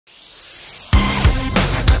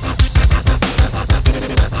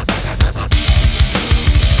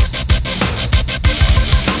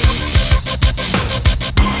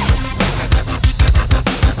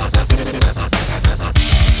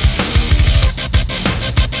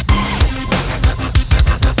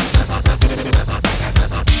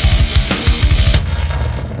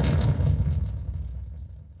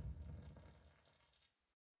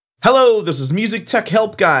Hello, this is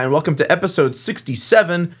MusicTechHelpGuy, and welcome to episode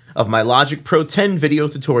 67 of my Logic Pro 10 video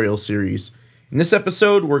tutorial series. In this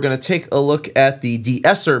episode, we're going to take a look at the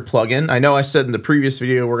DeEsser plugin. I know I said in the previous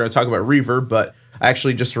video we're going to talk about reverb, but I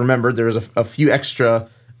actually just remembered there was a few extra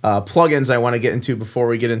plugins I want to get into before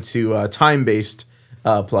we get into time-based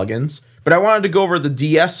plugins. But I wanted to go over the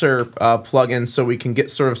DeEsser plugin so we can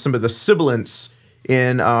get sort of some of the sibilance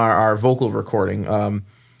in our vocal recording.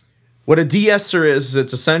 What a de-esser is,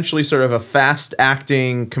 it's essentially sort of a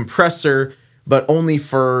fast-acting compressor, but only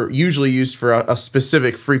usually used for a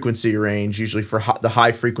specific frequency range, usually for the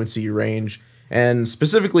high frequency range, and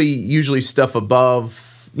specifically usually stuff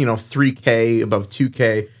above, 3K, above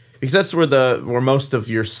 2K, because that's where most of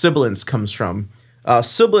your sibilance comes from.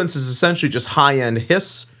 Sibilance is essentially just high-end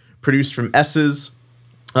hiss produced from S's,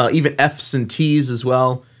 even F's and T's as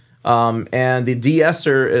well, and the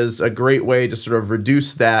de-esser is a great way to sort of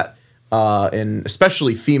reduce that in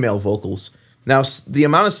especially female vocals. Now, the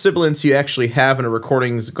amount of sibilance you actually have in a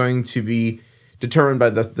recording is going to be determined by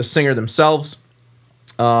the singer themselves,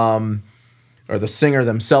 or the singer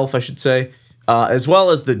themselves, I should say, as well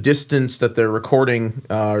as the distance that they're recording,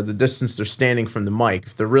 or the distance they're standing from the mic.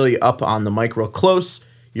 If they're really up on the mic real close,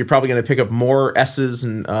 you're probably going to pick up more S's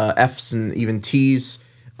and F's and even T's.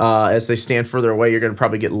 As they stand further away, you're going to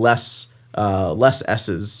probably get less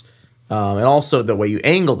S's. And also the way you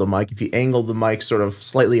angle the mic. If you angle the mic sort of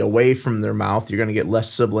slightly away from their mouth, you're going to get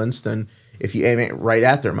less sibilance than if you aim it right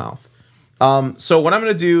at their mouth. So what I'm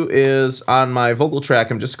going to do is, on my vocal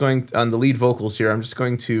track, on the lead vocals here, I'm just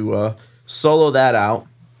going to solo that out.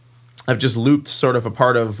 I've just looped sort of a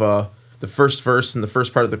part of the first verse and the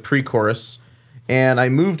first part of the pre-chorus, and I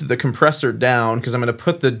moved the compressor down because I'm going to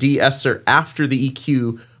put the de-esser after the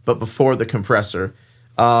EQ, but before the compressor.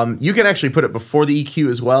 You can actually put it before the EQ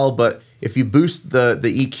as well, but if you boost the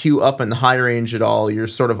EQ up in the high range at all, you're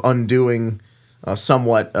sort of undoing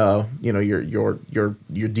somewhat, your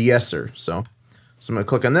de-esser. So I'm going to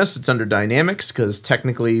click on this. It's under Dynamics because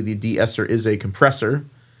technically the de-esser is a compressor.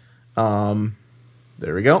 There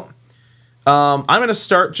we go. I'm going to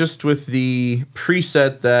start just with the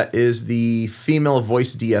preset that is the female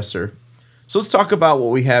voice de-esser. So let's talk about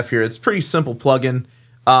what we have here. It's a pretty simple plugin.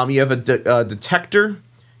 You have a detector,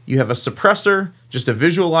 you have a suppressor, just a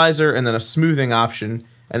visualizer, and then a smoothing option,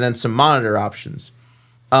 and then some monitor options.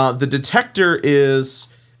 The detector is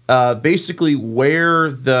basically where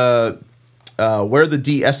the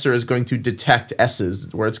de-esser is going to detect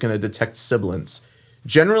S's, where it's going to detect sibilance.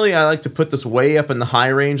 Generally, I like to put this way up in the high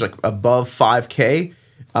range, like above 5K.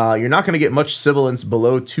 You're not going to get much sibilance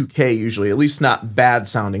below 2K usually, at least not bad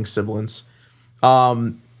sounding sibilance.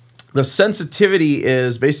 The sensitivity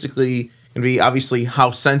is basically going to be obviously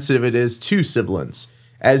how sensitive it is to sibilance.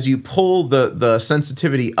 As you pull the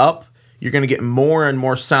sensitivity up, you're going to get more and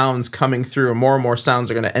more sounds coming through, and more sounds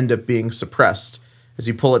are going to end up being suppressed. As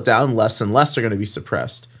you pull it down, less and less are going to be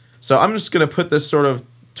suppressed. So I'm just going to put this sort of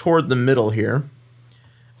toward the middle here.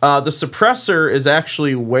 The suppressor is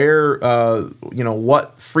actually where,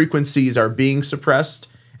 what frequencies are being suppressed,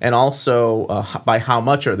 and also by how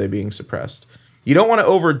much are they being suppressed. You don't want to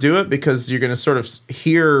overdo it because you're going to sort of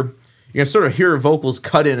hear her vocals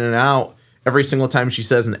cut in and out every single time she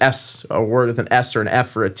says an S, a word with an S or an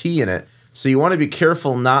F or a T in it. So you want to be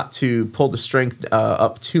careful not to pull the strength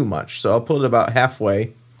up too much. So I'll put it about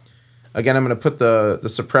halfway. Again, I'm going to put the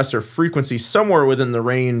suppressor frequency somewhere within the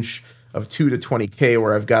range of 2 to 20K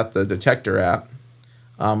where I've got the detector at.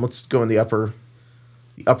 Let's go in the upper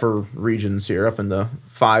regions here, up in the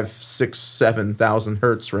 5, 6, 7,000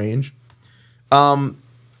 hertz range. And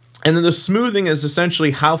then the smoothing is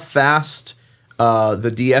essentially how fast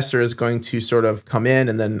the de-esser is going to sort of come in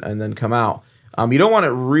and then come out. You don't want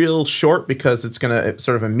it real short because it's going to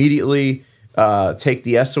sort of immediately take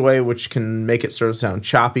the S away, which can make it sort of sound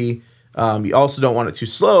choppy. You also don't want it too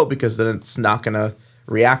slow because then it's not going to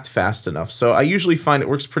react fast enough. So I usually find it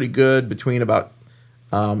works pretty good between about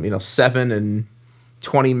 7 and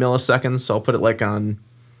 20 milliseconds. So I'll put it like on,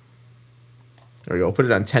 there we go, I'll put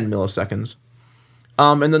it on 10 milliseconds.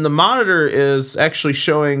 And then the monitor is actually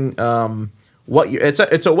showing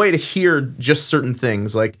it's a way to hear just certain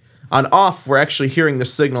things. Like on off, we're actually hearing the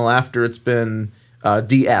signal after it's been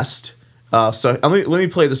de-essed. So let me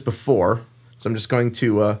play this before. So I'm just going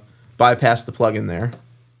to bypass the plugin there.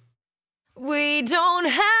 We don't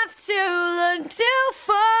have to look too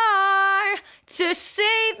far to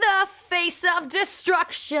see the face of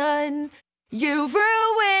destruction. You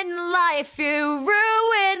ruin life for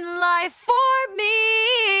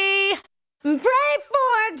me. Pray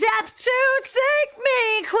for death to take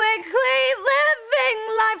me quickly, living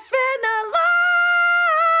life in a lie.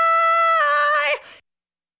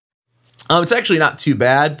 It's actually not too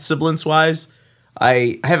bad, Sibilance-wise.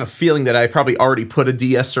 I have a feeling that I probably already put a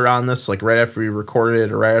de-esser on this, like right after we recorded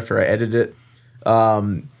it or right after I edited it.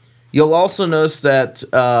 You'll also notice that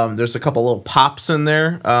there's a couple little pops in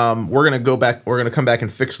there. We're gonna come back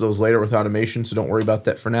and fix those later with automation, so don't worry about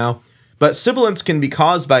that for now. But sibilance can be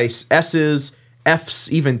caused by S's,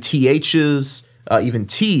 F's, even TH's, even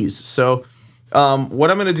T's. So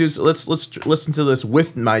what I'm gonna do is let's listen to this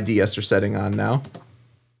with my de-esser setting on now.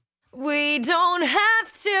 We don't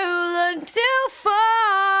have to look too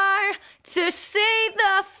far to see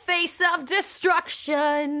the face of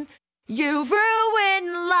destruction. You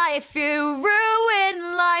ruin life for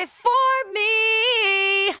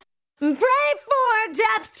me. Pray for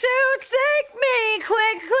death to take me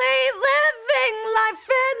quickly, living life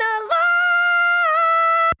in a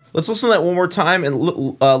lie. Let's listen to that one more time and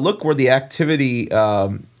look where the activity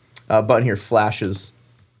button here flashes.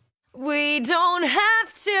 We don't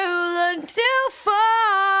have to look too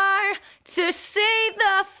far to see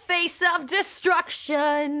the face of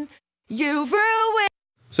destruction. You ruin.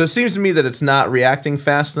 So it seems to me that it's not reacting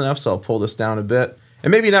fast enough, so I'll pull this down a bit. And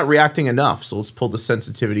maybe not reacting enough, so let's pull the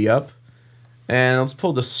sensitivity up. And let's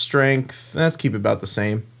pull the strength. Let's keep it about the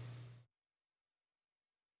same.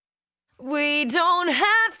 We don't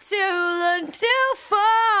have to look too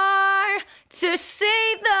far to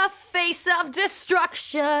see the face of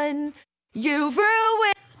destruction. You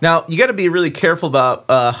ruin. Now, you got to be really careful about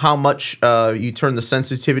how much you turn the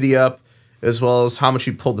sensitivity up, as well as how much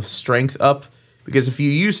you pull the strength up. Because if you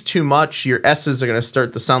use too much, your S's are going to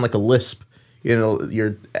start to sound like a lisp. You know,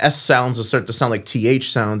 your S sounds will start to sound like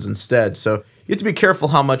TH sounds instead. So you have to be careful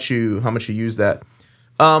how much you use that.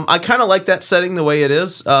 I kind of like that setting the way it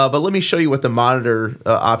is, but let me show you what the monitor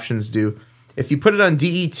options do. If you put it on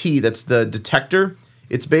DET, that's the detector,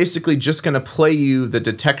 it's basically just going to play you the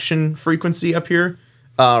detection frequency up here,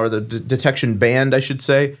 or the detection band, I should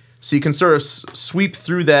say. So you can sort of sweep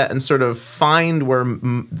through that and sort of find where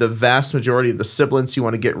the vast majority of the sibilance you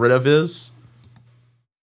want to get rid of is.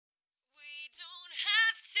 We don't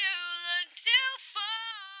have to look too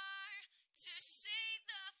far to see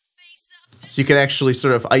the face of. So you can actually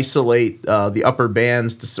sort of isolate the upper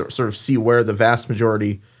bands to sort of see where the vast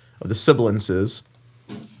majority of the sibilance is.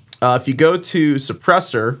 If you go to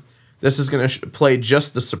suppressor, this is going to play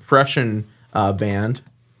just the suppression band.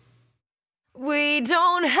 We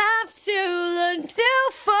don't have to look too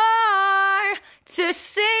far to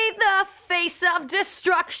see the face of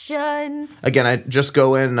destruction. Again, I just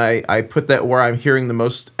go in and I put that where I'm hearing the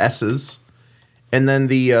most S's. And then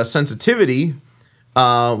the sensitivity,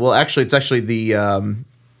 well, actually, it's actually the,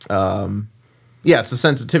 it's the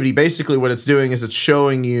sensitivity. Basically, what it's doing is it's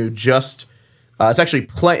showing you just, it's actually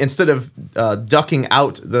instead of ducking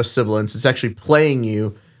out the sibilance, it's actually playing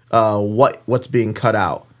you what's being cut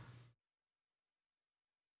out.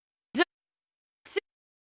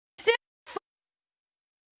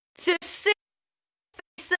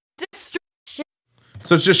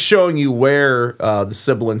 So it's just showing you where the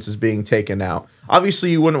sibilance is being taken out.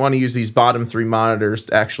 Obviously, you wouldn't want to use these bottom three monitors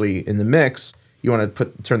actually in the mix. You want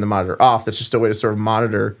to turn the monitor off. That's just a way to sort of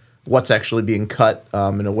monitor what's actually being cut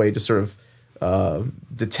in a way to sort of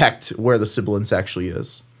detect where the sibilance actually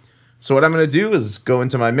is. So what I'm going to do is go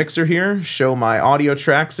into my mixer here, show my audio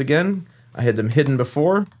tracks again. I had them hidden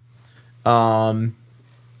before. Oh,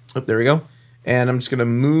 there we go. And I'm just going to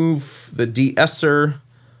move the de-esser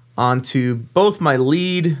onto both my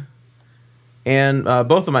lead and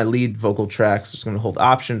both of my lead vocal tracks. Just going to hold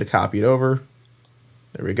Option to copy it over.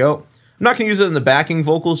 There we go. I'm not going to use it in the backing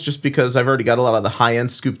vocals just because I've already got a lot of the high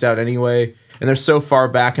end scooped out anyway, and they're so far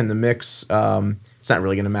back in the mix, it's not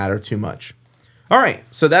really going to matter too much. All right,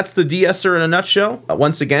 so that's the de-esser in a nutshell.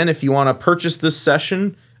 Once again, if you want to purchase this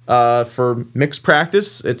session for mix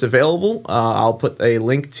practice, it's available. I'll put a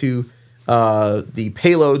link to the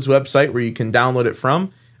Payloads website where you can download it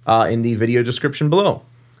from in the video description below.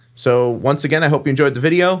 So once again, I hope you enjoyed the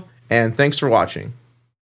video, and thanks for watching.